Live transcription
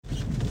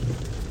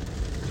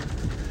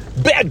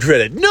Bad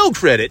credit, no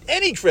credit,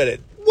 any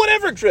credit,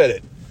 whatever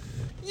credit.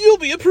 You'll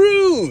be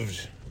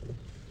approved.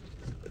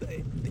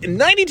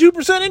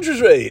 92%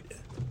 interest rate.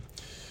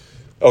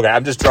 Okay,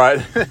 I'm just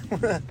trying.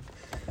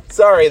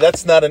 Sorry,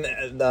 that's not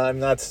I'm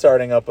not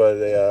starting up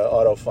a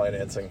auto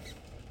financing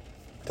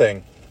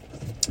thing.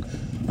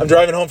 I'm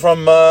driving home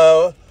from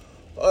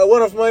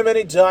one of my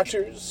many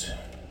doctors.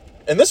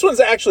 And this one's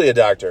actually a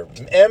doctor,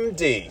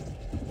 MD.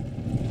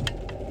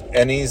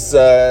 And he's,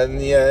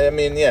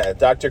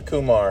 Dr.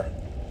 Kumar.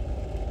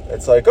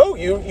 It's like, oh,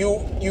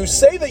 you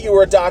say that you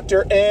are a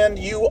doctor and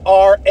you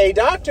are a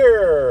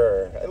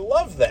doctor. I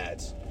love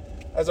that.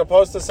 As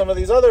opposed to some of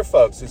these other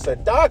folks who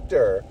said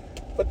doctor,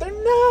 but they're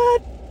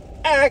not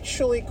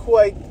actually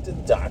quite a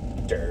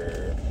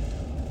doctor.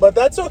 But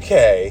that's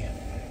okay,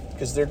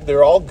 because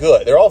they're all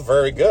good. They're all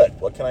very good.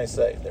 What can I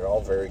say? They're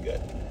all very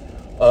good.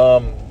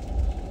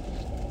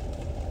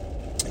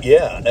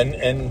 Yeah,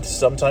 and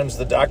sometimes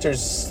the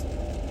doctors,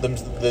 the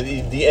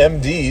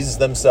MDs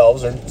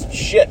themselves are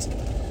shit.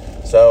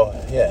 So,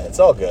 yeah, it's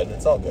all good.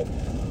 It's all good.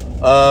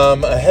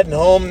 Heading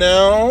home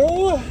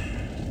now.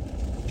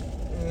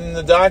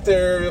 The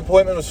doctor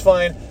appointment was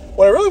fine.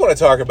 What I really want to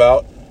talk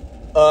about,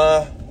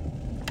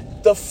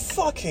 the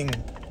fucking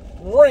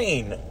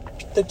rain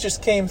that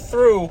just came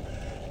through,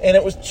 and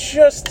it was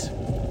just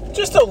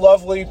a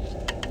lovely,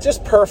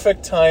 just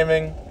perfect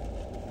timing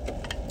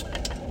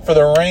for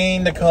the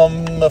rain to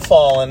come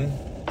falling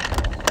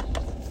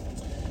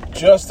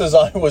just as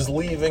I was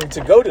leaving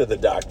to go to the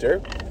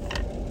doctor,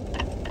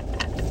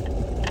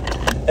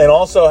 and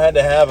also had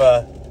to have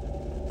I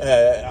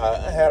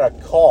had a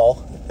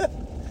call.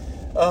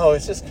 Oh,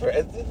 it's just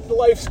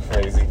life's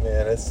crazy,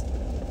 man. It's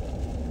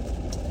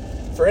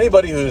for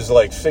anybody who's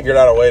like figured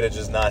out a way to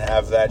just not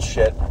have that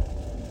shit,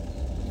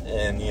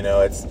 and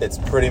it's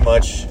pretty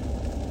much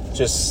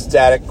just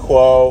static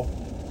quo.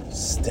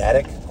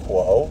 Static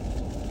quo.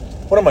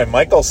 What am I,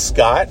 Michael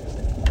Scott?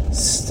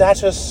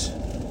 Static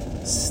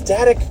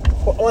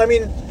quo. Well, I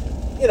mean,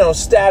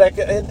 static.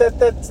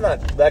 That's not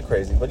that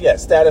crazy, but yeah,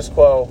 status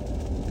quo.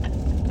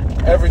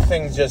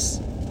 Everything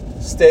just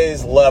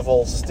stays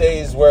level,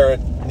 stays where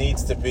it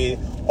needs to be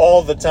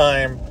all the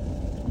time,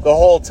 the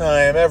whole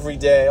time, every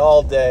day,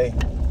 all day.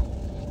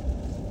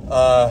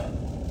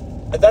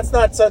 That's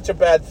not such a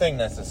bad thing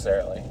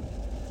necessarily.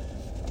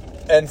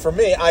 And for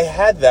me, I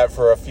had that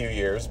for a few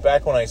years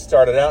back when I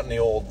started out in the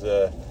old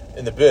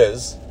in the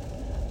biz,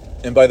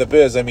 and by the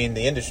biz I mean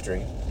the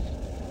industry.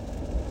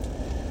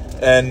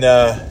 And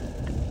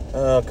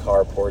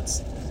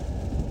carports.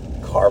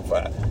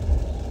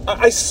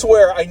 I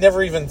swear I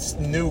never even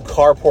knew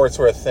carports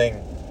were a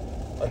thing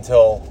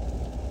until,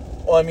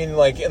 well, I mean,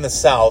 like in the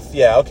South,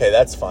 yeah, okay,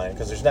 that's fine,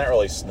 because there's not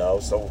really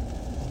snow, so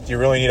do you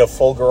really need a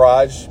full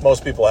garage?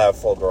 Most people have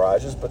full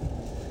garages, but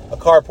a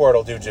carport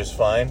will do just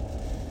fine.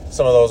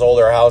 Some of those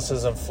older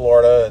houses in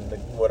Florida and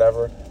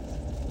whatever.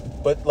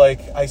 But,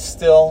 like, I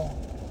still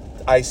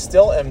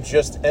am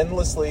just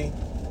endlessly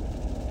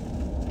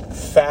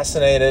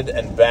fascinated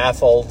and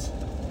baffled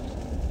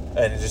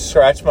and just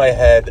scratch my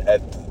head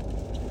at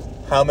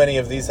how many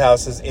of these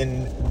houses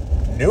in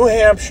New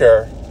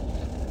Hampshire,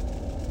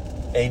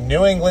 a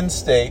New England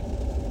state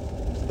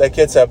that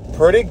gets a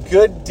pretty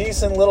good,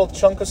 decent little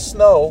chunk of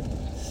snow,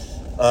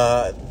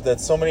 that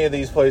so many of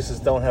these places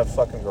don't have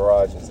fucking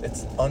garages.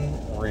 It's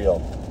unreal.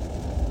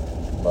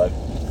 But,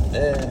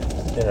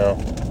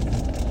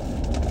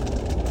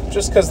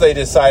 just because they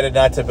decided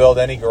not to build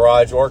any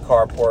garage or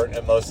carport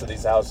in most of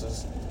these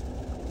houses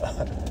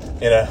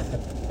in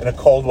a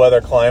cold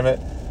weather climate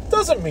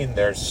doesn't mean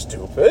they're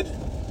stupid.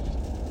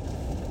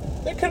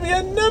 There could be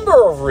a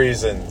number of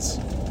reasons.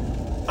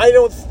 I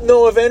don't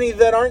know of any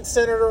that aren't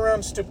centered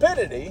around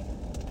stupidity.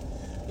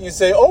 You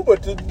say, oh,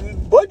 but the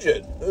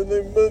budget,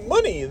 the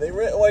money,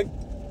 like,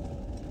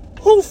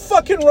 who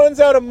fucking runs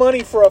out of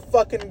money for a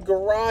fucking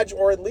garage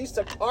or at least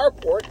a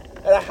carport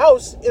at a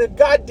house in a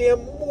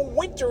goddamn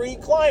wintry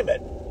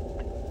climate?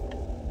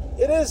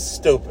 It is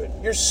stupid.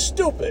 You're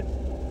stupid.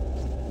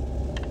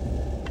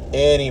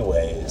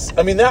 Anyways,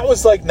 I mean, that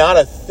was like not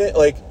a thing.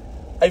 Like,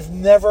 I've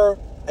never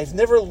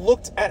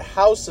looked at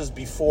houses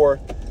before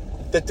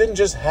that didn't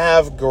just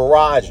have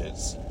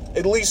garages.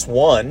 At least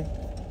one.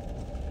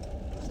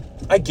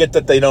 I get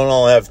that they don't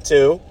all have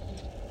two.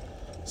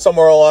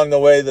 Somewhere along the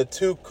way, the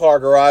 2-car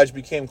garage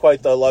became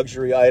quite the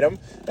luxury item,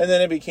 and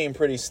then it became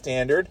pretty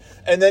standard.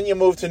 And then you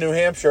move to New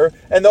Hampshire,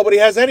 and nobody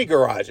has any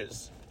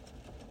garages.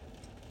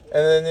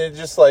 And then you're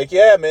just like,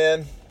 yeah,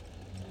 man,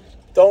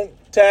 don't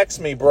tax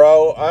me,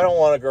 bro. I don't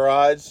want a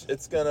garage.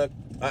 It's gonna,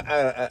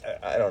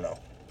 I don't know.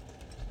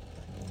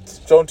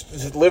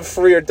 Don't live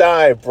free or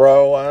die,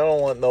 bro. I don't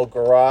want no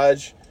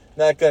garage.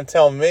 Not gonna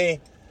tell me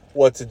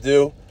what to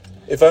do.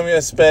 If I'm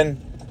gonna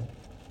spend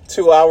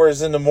 2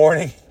 hours in the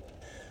morning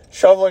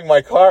shoveling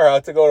my car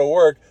out to go to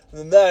work,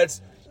 then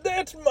that's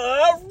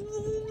my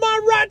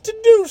right to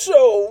do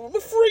so. My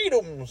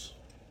freedoms.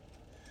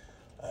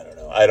 I don't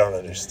know. I don't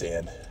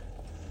understand.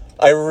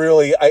 I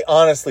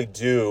honestly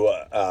do.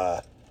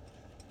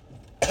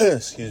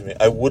 Excuse me.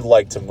 I would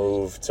like to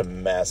move to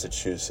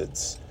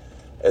Massachusetts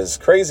as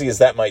crazy as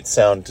that might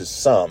sound to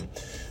some.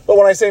 But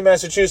when I say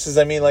Massachusetts,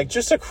 I mean like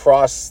just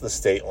across the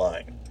state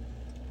line.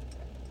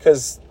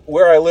 Because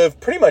where I live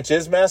pretty much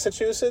is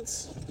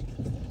Massachusetts,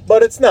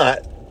 but it's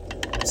not.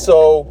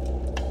 So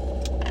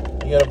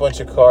you got a bunch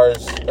of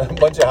cars, a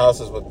bunch of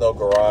houses with no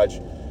garage,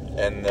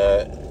 and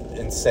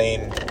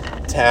insane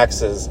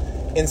taxes,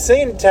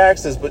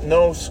 but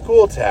no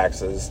school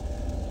taxes.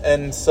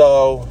 And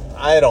so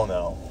I don't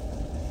know.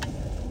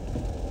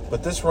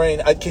 But this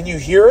rain, can you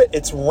hear it?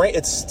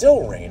 It's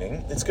still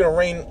raining. It's going to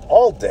rain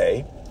all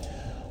day.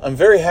 I'm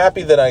very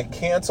happy that I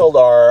canceled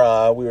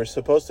we were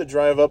supposed to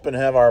drive up and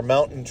have our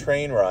mountain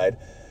train ride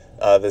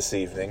this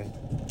evening.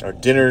 Our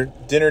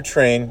dinner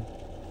train.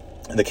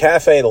 The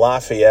Cafe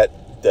Lafayette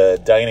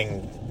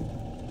dining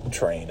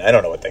train. I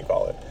don't know what they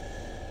call it.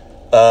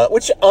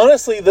 Which,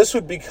 honestly, this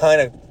would be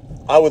I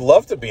would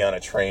love to be on a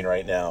train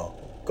right now.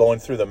 Going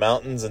through the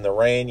mountains in the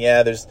rain.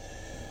 Yeah, there's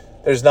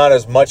not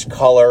as much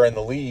color in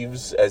the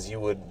leaves as you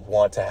would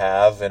want to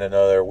have in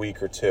another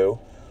week or two,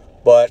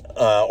 but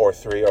or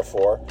 3 or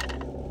 4.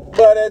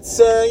 But it's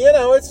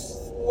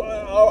it's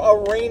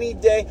a rainy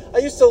day.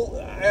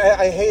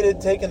 I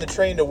hated taking the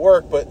train to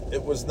work, but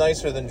it was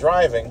nicer than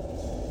driving.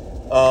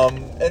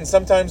 And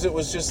sometimes it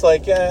was just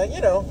like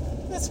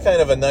it's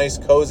kind of a nice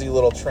cozy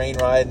little train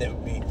ride, and it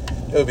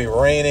would be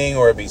raining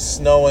or it'd be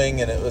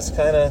snowing, and it was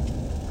kind of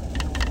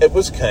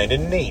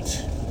neat.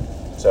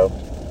 So,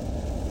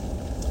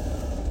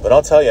 but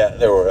I'll tell you,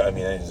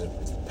 there's a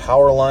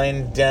power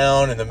line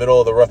down in the middle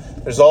of the road.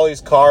 There's all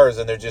these cars,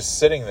 and they're just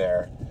sitting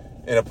there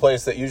in a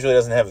place that usually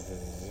doesn't have,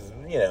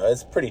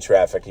 it's pretty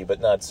trafficy,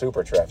 but not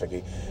super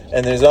trafficy.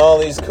 And there's all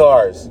these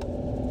cars.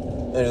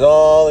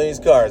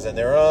 And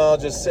they're all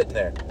just sitting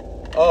there.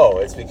 Oh,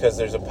 it's because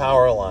there's a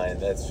power line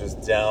that's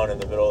just down in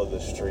the middle of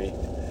the street,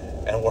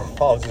 and we're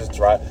all just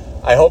driving.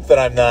 I hope that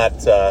I'm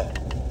not, I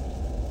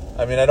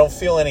don't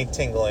feel any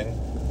tingling.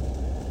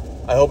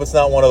 I hope it's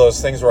not one of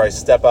those things where I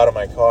step out of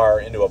my car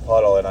into a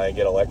puddle and I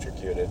get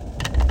electrocuted,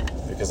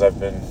 because I've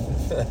been,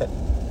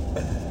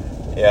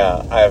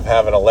 I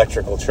have an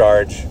electrical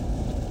charge.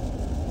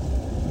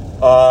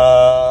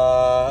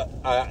 I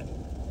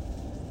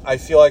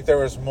feel like there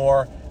was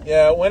more.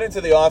 Yeah, I went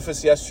into the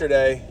office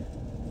yesterday,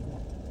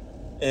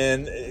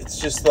 and it's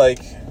just like,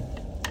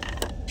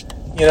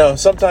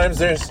 sometimes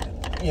there's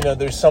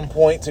some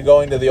point to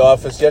going to the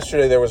office.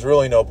 Yesterday there was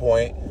really no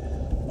point,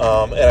 and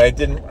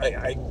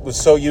I was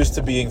so used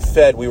to being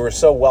fed. We were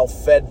so well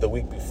fed the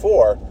week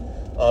before,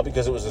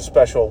 because it was a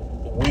special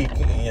week,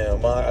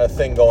 a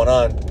thing going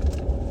on.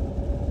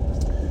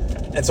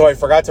 And so I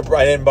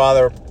didn't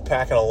bother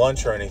packing a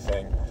lunch or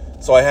anything.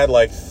 So I had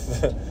like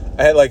 3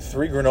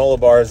 granola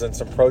bars and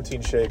some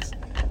protein shakes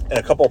and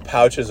a couple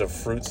pouches of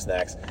fruit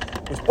snacks.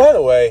 Which, by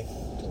the way,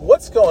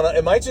 what's going on?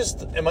 Am I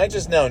just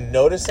now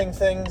noticing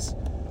things,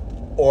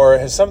 or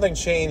has something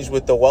changed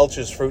with the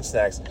Welch's fruit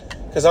snacks?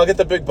 Because I'll get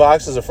the big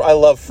boxes I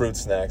love fruit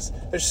snacks.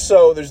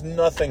 There's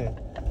nothing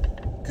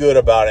good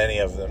about any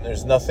of them.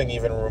 There's nothing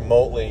even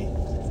remotely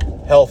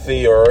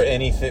healthy or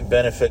anything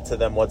benefit to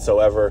them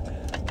whatsoever.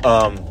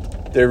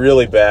 They're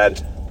really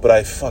bad, but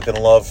I fucking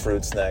love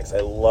fruit snacks. I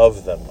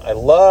love them. I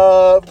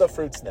love the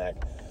fruit snack.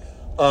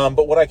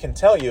 But what I can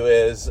tell you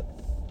is,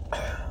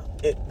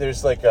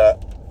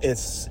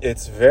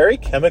 it's very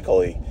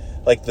chemically,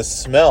 like the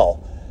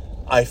smell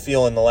I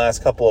feel in the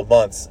last couple of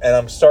months, and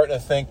I'm starting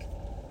to think,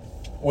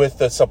 with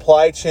the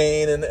supply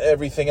chain and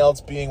everything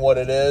else being what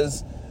it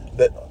is,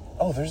 that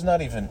there's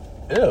not even.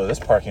 Ew, this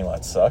parking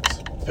lot sucks.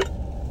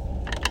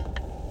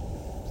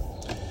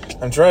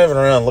 I'm driving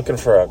around looking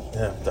for it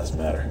doesn't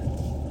matter.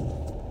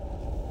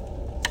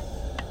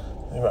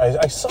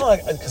 I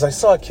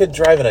saw a kid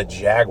driving a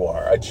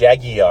Jaguar.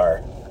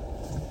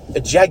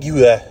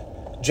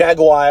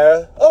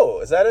 Oh,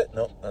 is that it?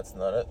 No, that's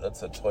not it.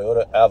 That's a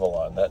Toyota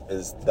Avalon. That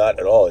is not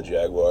at all a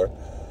Jaguar.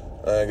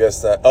 I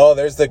guess that. Oh,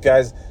 there's the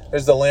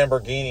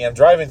Lamborghini. I'm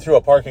driving through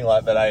a parking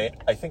lot that I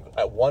think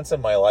once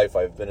in my life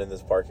I've been in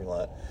this parking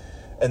lot.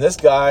 And this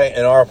guy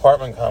in our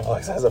apartment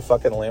complex has a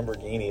fucking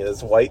Lamborghini,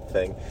 this white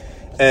thing.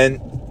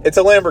 And it's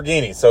a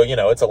Lamborghini, so,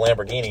 it's a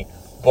Lamborghini.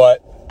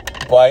 But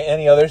by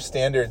any other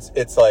standards,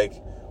 it's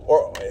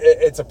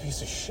it's a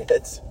piece of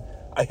shit.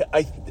 I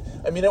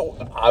mean, it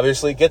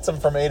obviously gets him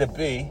from A to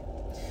B.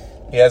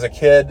 He has a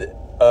kid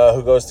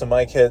who goes to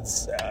my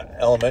kid's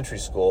elementary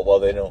school. Well,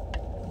 they don't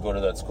go to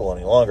that school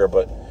any longer,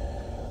 but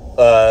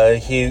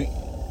he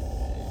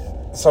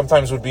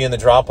sometimes would be in the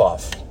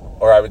drop-off,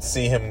 or I would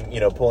see him,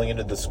 pulling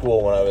into the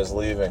school when I was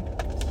leaving.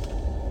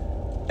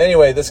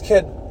 Anyway, this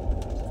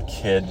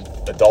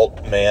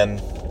adult male,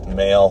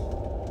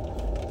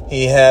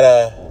 he had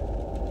a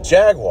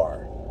Jaguar,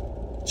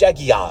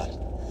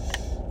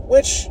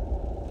 which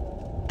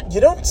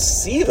you don't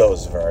see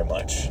those very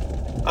much.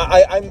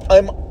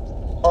 I'm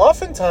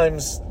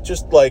oftentimes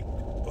just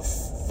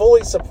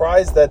fully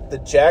surprised that the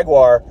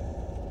Jaguar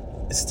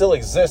still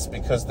exists,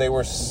 because they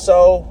were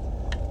so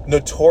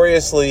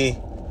notoriously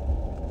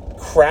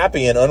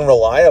crappy and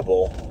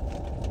unreliable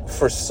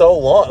for so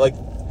long.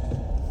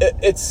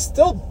 It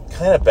still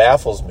kind of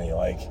baffles me.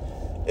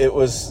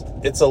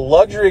 it's a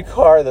luxury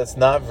car that's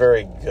not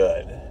very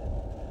good,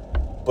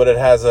 but it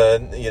has a,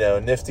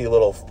 nifty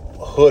little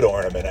hood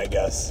ornament, I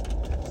guess,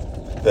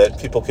 that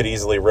people could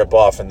easily rip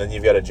off. And then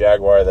you've got a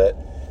Jaguar that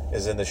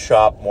is in the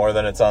shop more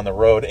than it's on the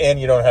road, and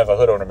you don't have a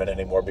hood ornament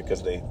anymore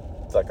because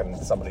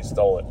somebody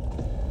stole it.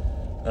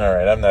 All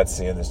right, I'm not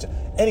seeing this.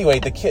 Anyway,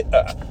 the kid,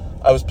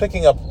 I was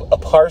picking up a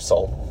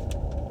parcel,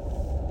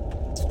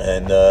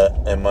 and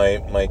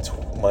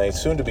my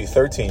soon-to-be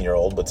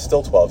 13-year-old, but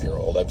still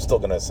 12-year-old, I'm still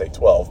going to say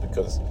 12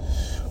 because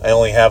I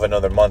only have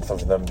another month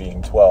of them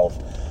being 12.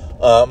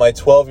 My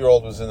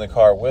 12-year-old was in the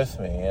car with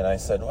me, and I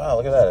said, wow,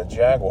 look at that, a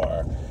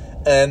Jaguar.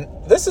 And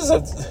this is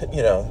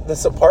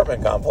this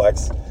apartment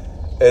complex,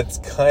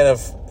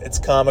 it's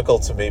comical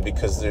to me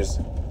because there's,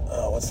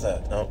 what's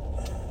that? No.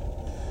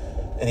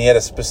 And he had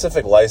a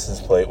specific license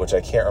plate, which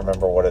I can't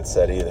remember what it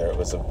said either. It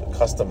was a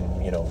custom,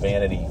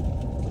 vanity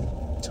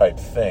type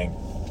thing.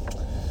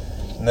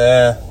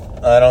 Nah,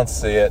 I don't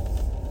see it.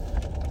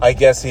 I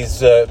guess he's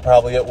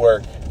probably at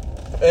work.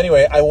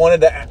 Anyway, I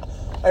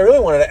really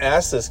wanted to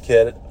ask this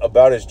kid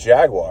about his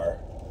Jaguar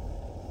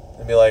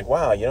and be like,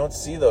 wow, you don't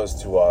see those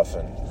too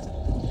often.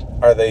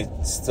 Are they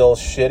still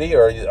shitty?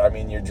 Or,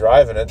 you're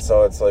driving it,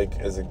 so it's like,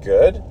 is it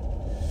good?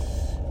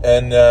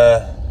 And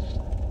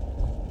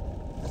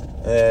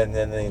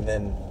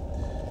then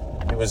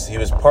he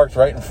was parked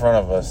right in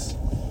front of us.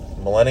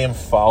 Millennium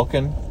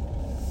Falcon.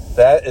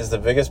 That is the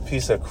biggest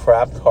piece of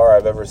crap car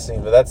I've ever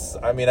seen. But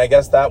I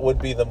guess that would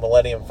be the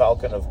Millennium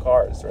Falcon of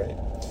cars, right?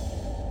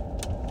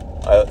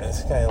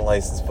 This guy has a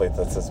license plate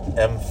that says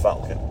M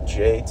Falcon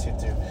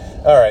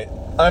J22. All right,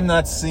 I'm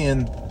not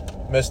seeing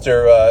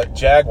Mr.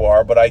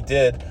 Jaguar, but I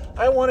did.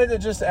 I wanted to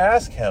just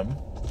ask him.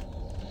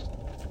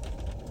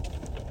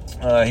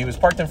 He was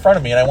parked in front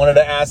of me, and I wanted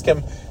to ask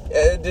him,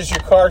 does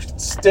your car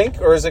stink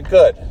or is it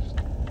good?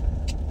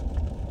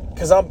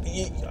 Because am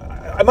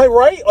I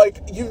right?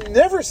 Like, you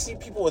never see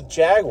people with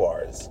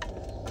Jaguars.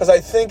 Because I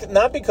think,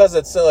 not because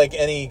it's like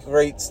any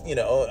great,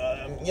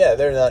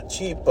 they're not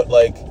cheap, but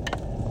like,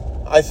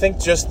 I think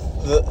just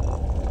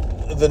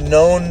the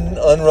known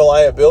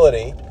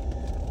unreliability.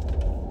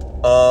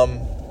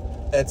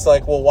 It's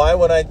like, well, why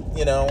would I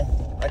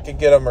could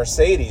get a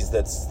Mercedes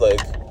that's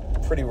like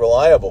pretty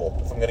reliable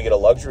if I'm going to get a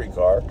luxury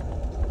car.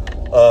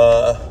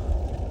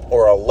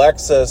 Or a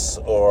Lexus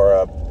or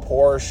a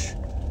Porsche.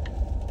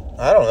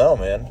 I don't know,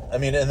 man.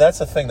 And that's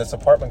the thing. This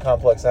apartment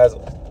complex has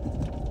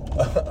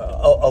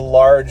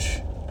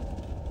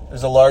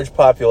there's a large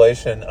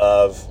population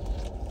of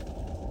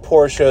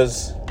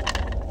Porsches,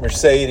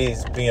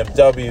 Mercedes,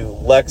 BMW,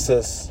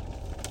 Lexus.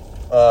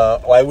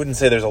 I wouldn't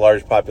say there's a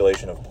large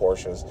population of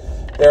Porsches.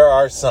 There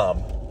are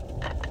some.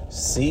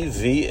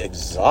 CV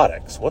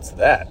Exotics. What's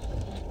that?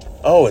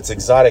 Oh, it's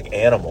exotic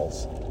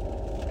animals.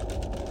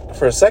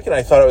 For a second,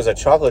 I thought it was a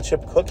chocolate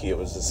chip cookie. It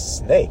was a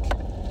snake.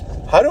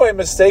 How do I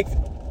mistake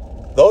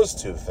those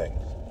two things?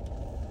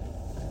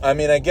 I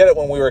get it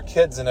when we were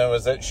kids and I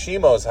was at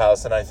Shimo's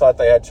house and I thought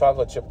they had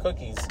chocolate chip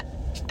cookies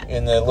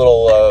in the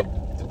little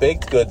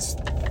baked goods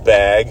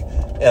bag,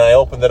 and I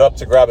opened it up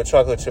to grab a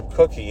chocolate chip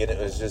cookie, and it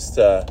was just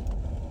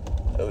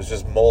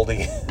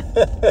moldy.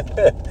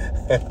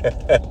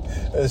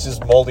 It was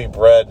just moldy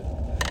bread,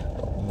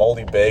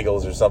 moldy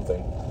bagels or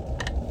something.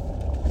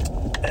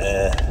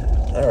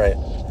 All right.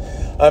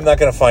 I'm not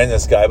going to find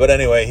this guy. But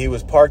anyway, he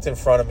was parked in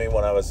front of me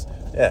when I was,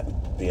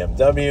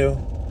 BMW.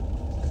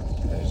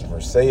 There's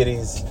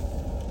Mercedes.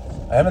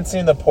 I haven't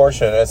seen the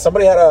Porsche.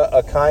 Somebody had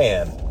a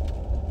Cayenne.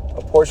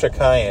 A Porsche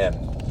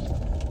Cayenne.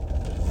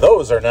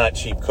 Those are not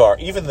cheap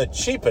cars. Even the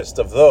cheapest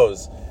of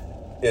those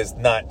is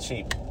not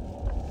cheap.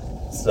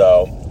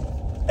 So,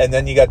 and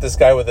then you got this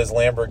guy with his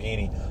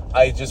Lamborghini.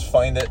 I just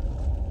find it,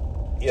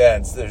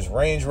 there's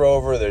Range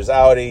Rover, there's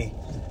Audi,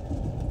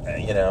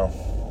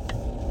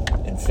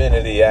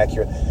 Infiniti,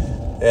 Acura.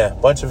 Yeah, a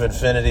bunch of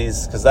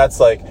Infinitis, because that's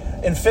like,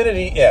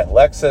 Infiniti,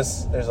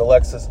 Lexus, there's a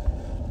Lexus.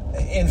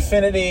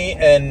 Infiniti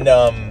and,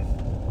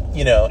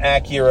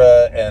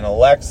 Acura and a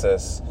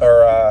Lexus,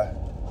 or,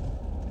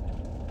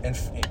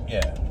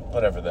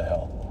 whatever the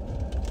hell.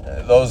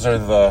 Those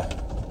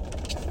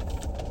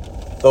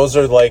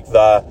are like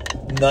the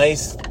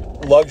nice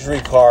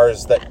luxury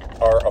cars that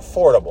are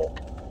affordable,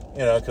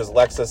 because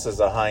Lexus is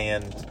a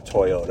high-end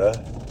Toyota.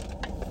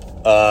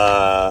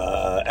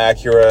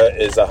 Acura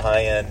is a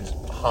high-end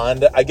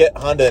Honda. I get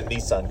Honda and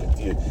Nissan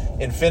confused.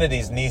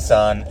 Infiniti's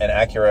Nissan and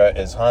Acura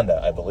is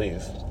Honda, I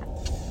believe.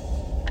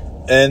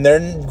 And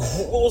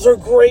those are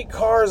great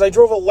cars. I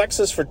drove a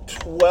Lexus for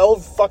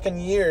 12 fucking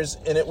years,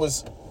 and it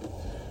was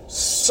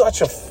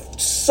such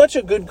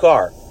a good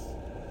car.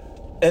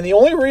 And the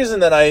only reason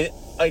that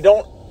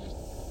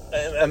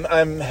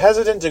I'm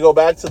hesitant to go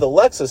back to the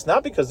Lexus,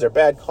 not because they're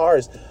bad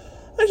cars.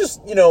 I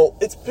just,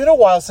 it's been a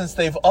while since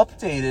they've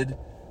updated.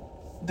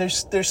 They're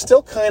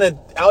still kind of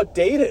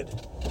outdated.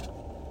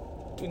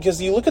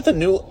 Because you look at the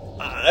new...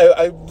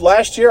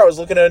 last year I was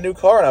looking at a new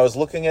car and I was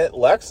looking at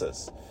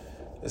Lexus.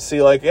 To see,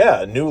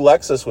 a new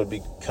Lexus would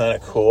be kind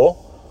of cool.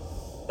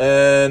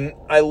 And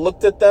I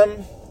looked at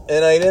them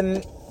and I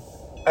didn't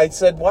I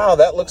said, wow,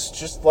 that looks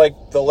just like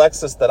the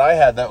Lexus that I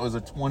had. That was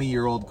a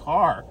 20-year-old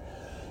car.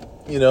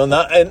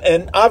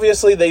 And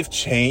obviously they've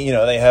changed.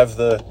 They have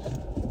the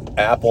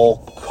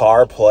Apple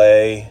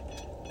CarPlay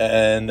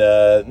and,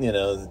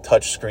 the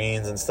touch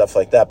screens and stuff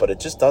like that. But it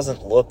just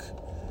doesn't look,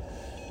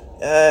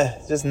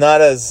 just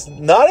not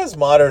as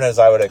modern as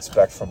I would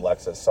expect from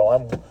Lexus. So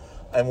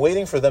I'm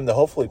waiting for them to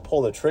hopefully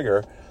pull the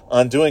trigger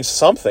on doing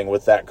something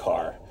with that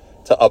car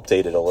to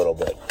update it a little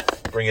bit,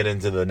 bring it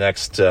into the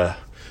next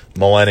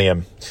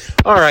millennium.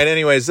 All right,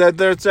 anyways,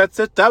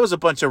 that was a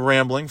bunch of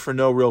rambling for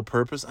no real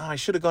purpose. I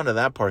should have gone to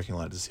that parking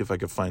lot to see if I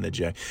could find a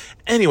Jag.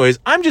 Anyways,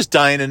 I'm just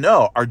dying to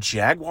know, are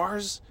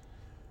Jaguars,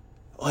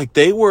 like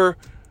they were,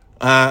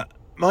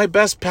 my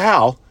best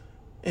pal,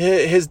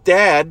 his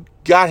dad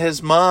got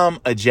his mom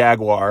a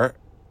Jaguar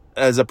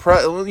as a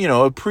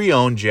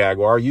pre-owned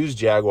Jaguar, used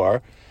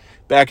Jaguar,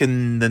 back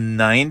in the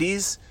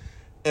 90s,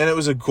 and it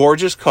was a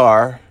gorgeous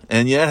car,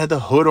 and it had the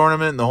hood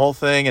ornament and the whole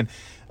thing, and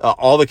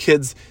all the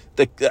kids,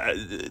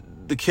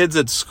 the kids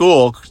at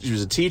school, she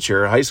was a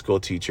teacher, a high school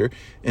teacher,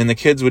 and the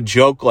kids would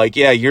joke like,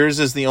 yeah, yours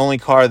is the only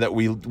car that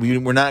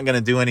we're not going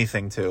to do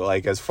anything to,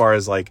 like as far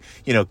as like,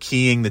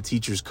 keying the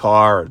teacher's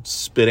car or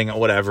spitting or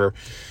whatever.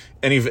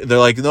 And they're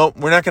like, no,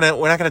 we're not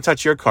going to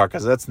touch your car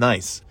because that's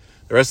nice.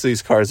 The rest of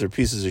these cars are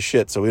pieces of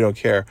shit, so we don't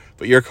care.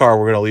 But your car,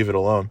 we're going to leave it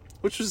alone.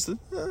 Which is,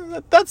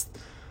 that's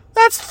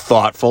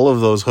thoughtful of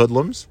those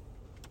hoodlums.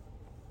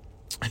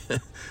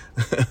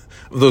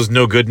 Those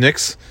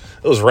no-good-nicks.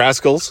 Those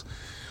rascals.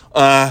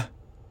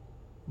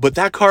 But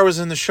that car was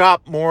in the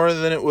shop more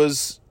than it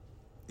was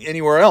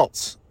anywhere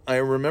else. I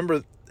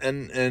remember,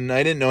 and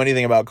I didn't know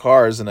anything about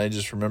cars, and I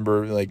just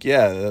remember, like,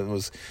 yeah, that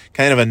was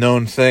kind of a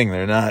known thing.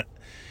 They're not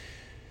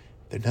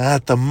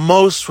the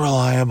most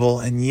reliable,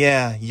 and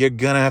yeah, you're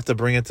gonna have to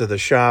bring it to the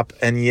shop,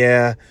 and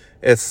yeah,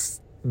 it's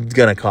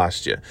gonna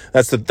cost you.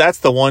 That's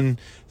the one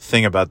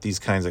thing about these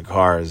kinds of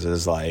cars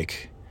is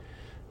like,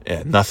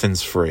 yeah,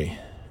 nothing's free,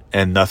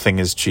 and nothing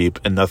is cheap,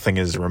 and nothing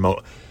is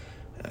remote.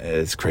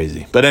 It's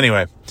crazy. But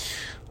anyway,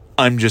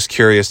 I'm just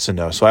curious to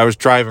know. So I was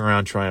driving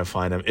around trying to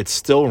find them. It's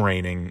still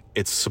raining.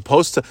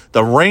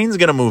 The rain's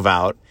going to move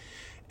out,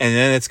 and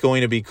then it's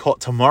going to be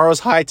cold. Tomorrow's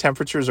high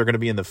temperatures are going to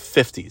be in the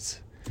 50s.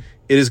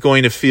 It is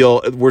going to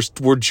feel,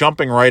 we're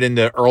jumping right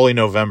into early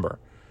November.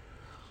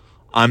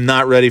 I'm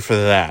not ready for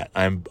that.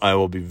 I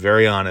will be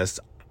very honest.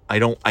 I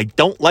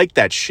don't like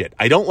that shit.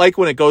 I don't like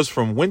when it goes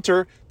from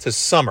winter to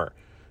summer,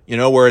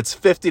 where it's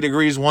 50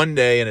 degrees one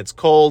day and it's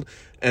cold,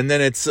 and then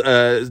it's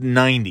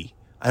 90.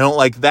 I don't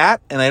like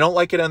that, and I don't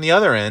like it on the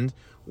other end,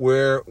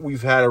 where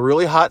we've had a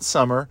really hot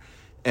summer,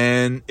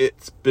 and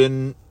it's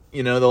been,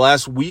 the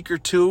last week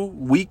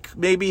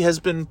maybe has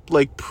been,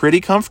 like,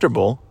 pretty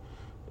comfortable,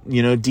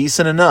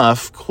 decent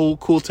enough,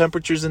 cool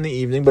temperatures in the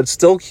evening, but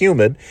still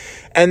humid,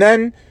 and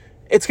then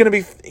it's going to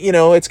be,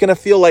 it's going to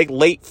feel like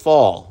late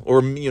fall,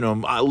 or,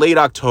 late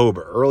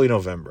October, early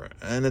November,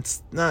 and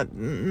it's not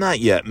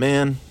yet,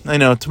 man. I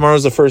know,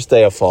 tomorrow's the first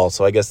day of fall,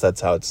 so I guess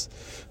that's how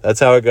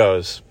it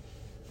goes.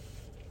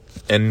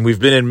 And we've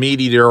been in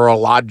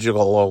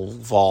meteorological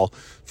fall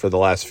for the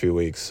last few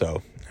weeks.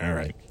 So, all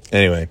right.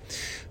 Anyway,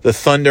 the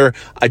thunder.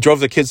 I drove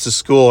the kids to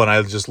school and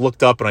I just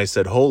looked up and I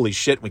said, holy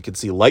shit, we could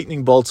see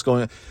lightning bolts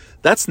going.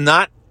 That's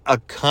not a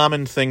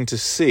common thing to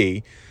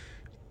see,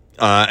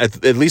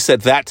 at least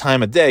at that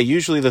time of day.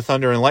 Usually the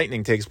thunder and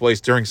lightning takes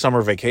place during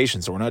summer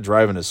vacation, so we're not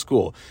driving to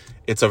school.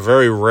 It's a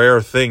very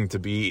rare thing to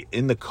be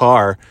in the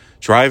car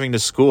driving to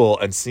school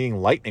and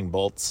seeing lightning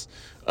bolts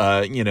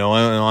on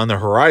the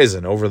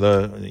horizon over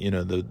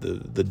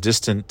the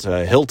distant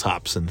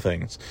hilltops and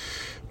things.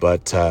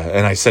 But,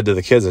 and I said to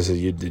the kids, I said,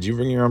 did you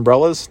bring your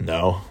umbrellas?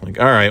 No. Like,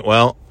 all right,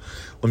 well,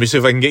 let me see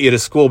if I can get you to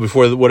school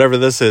before whatever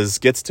this is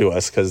gets to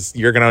us, because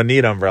you're going to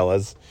need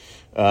umbrellas.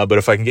 But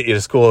if I can get you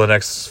to school the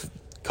next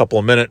couple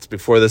of minutes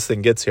before this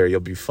thing gets here, you'll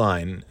be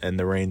fine. And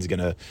the rain's going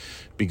to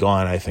be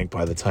gone, I think,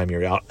 by the time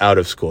you're out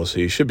of school. So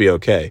you should be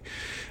okay.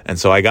 And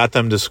so I got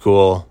them to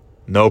school.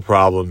 No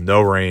problem,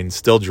 no rain,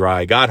 still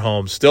dry. Got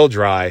home, still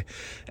dry.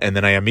 And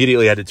then I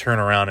immediately had to turn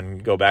around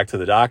and go back to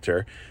the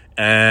doctor.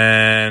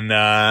 And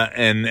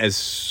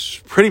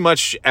as pretty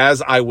much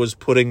as I was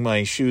putting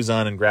my shoes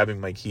on and grabbing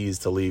my keys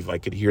to leave, I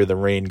could hear the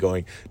rain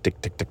going tick,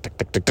 tick, tick, tick,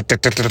 tick, tick, tick,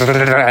 tick, tick,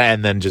 tick,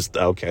 and then just,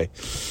 okay.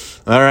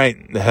 All right,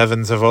 the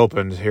heavens have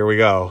opened. Here we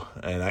go.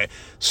 And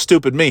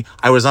stupid me,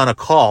 I was on a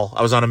call.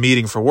 I was on a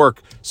meeting for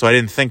work, so I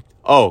didn't think,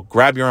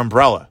 grab your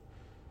umbrella.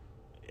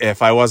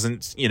 If I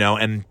wasn't,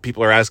 and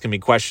people are asking me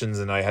questions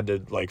and I had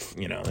to, it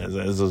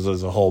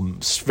was a whole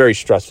very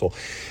stressful.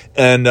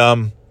 And let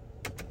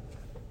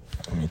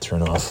me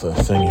turn off the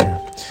thing here.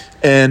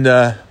 And,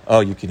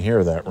 you can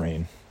hear that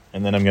rain.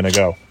 And then I'm going to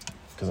go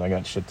because I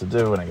got shit to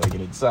do and I got to get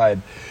inside.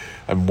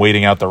 I'm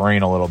waiting out the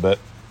rain a little bit.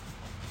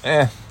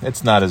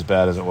 It's not as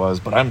bad as it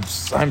was, but I'm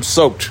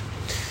soaked.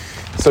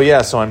 So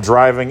I'm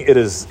driving. It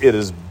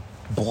is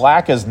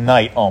black as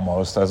night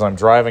almost as I'm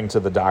driving to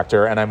the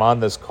doctor, and I'm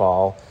on this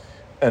call.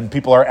 And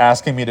people are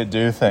asking me to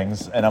do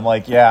things. And I'm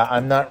like, yeah,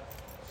 I'm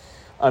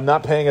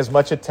not paying as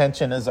much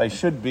attention as I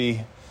should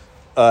be.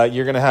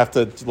 You're going to have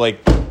to,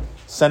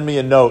 send me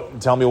a note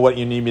and tell me what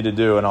you need me to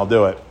do, and I'll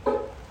do it.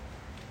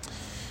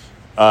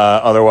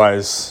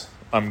 Otherwise,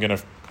 I'm going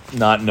to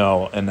not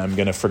know, and I'm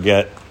going to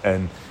forget,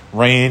 and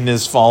rain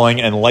is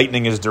falling, and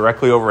lightning is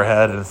directly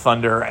overhead, and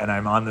thunder, and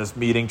I'm on this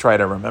meeting trying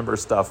to remember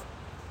stuff.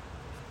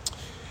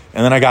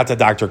 And then I got to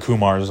Dr.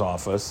 Kumar's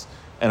office,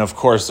 and of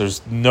course,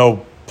 there's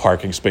no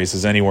parking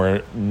spaces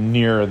anywhere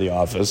near the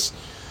office.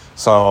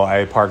 So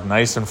I parked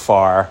nice and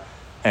far,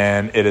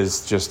 and it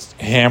is just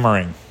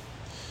hammering,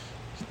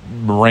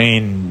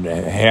 rain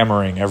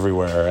hammering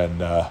everywhere. And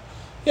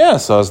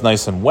so it was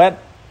nice and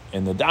wet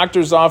in the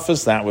doctor's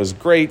office. That was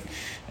great.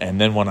 And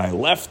then when I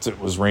left, it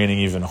was raining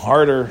even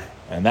harder,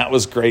 and that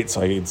was great.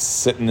 So I was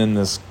sitting in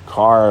this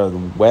car,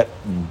 wet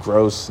and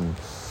gross, and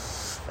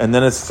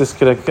then it's just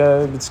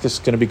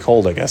gonna be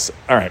cold, I guess.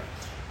 All right,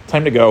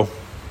 time to go.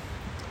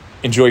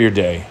 Enjoy your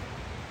day.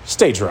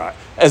 Stay dry,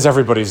 as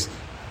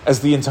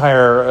the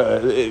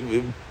entire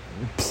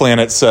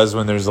planet says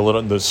when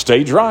there's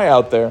stay dry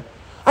out there.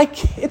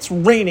 It's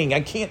raining.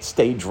 I can't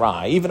stay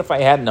dry, even if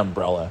I had an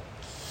umbrella.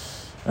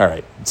 All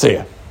right, see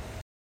ya.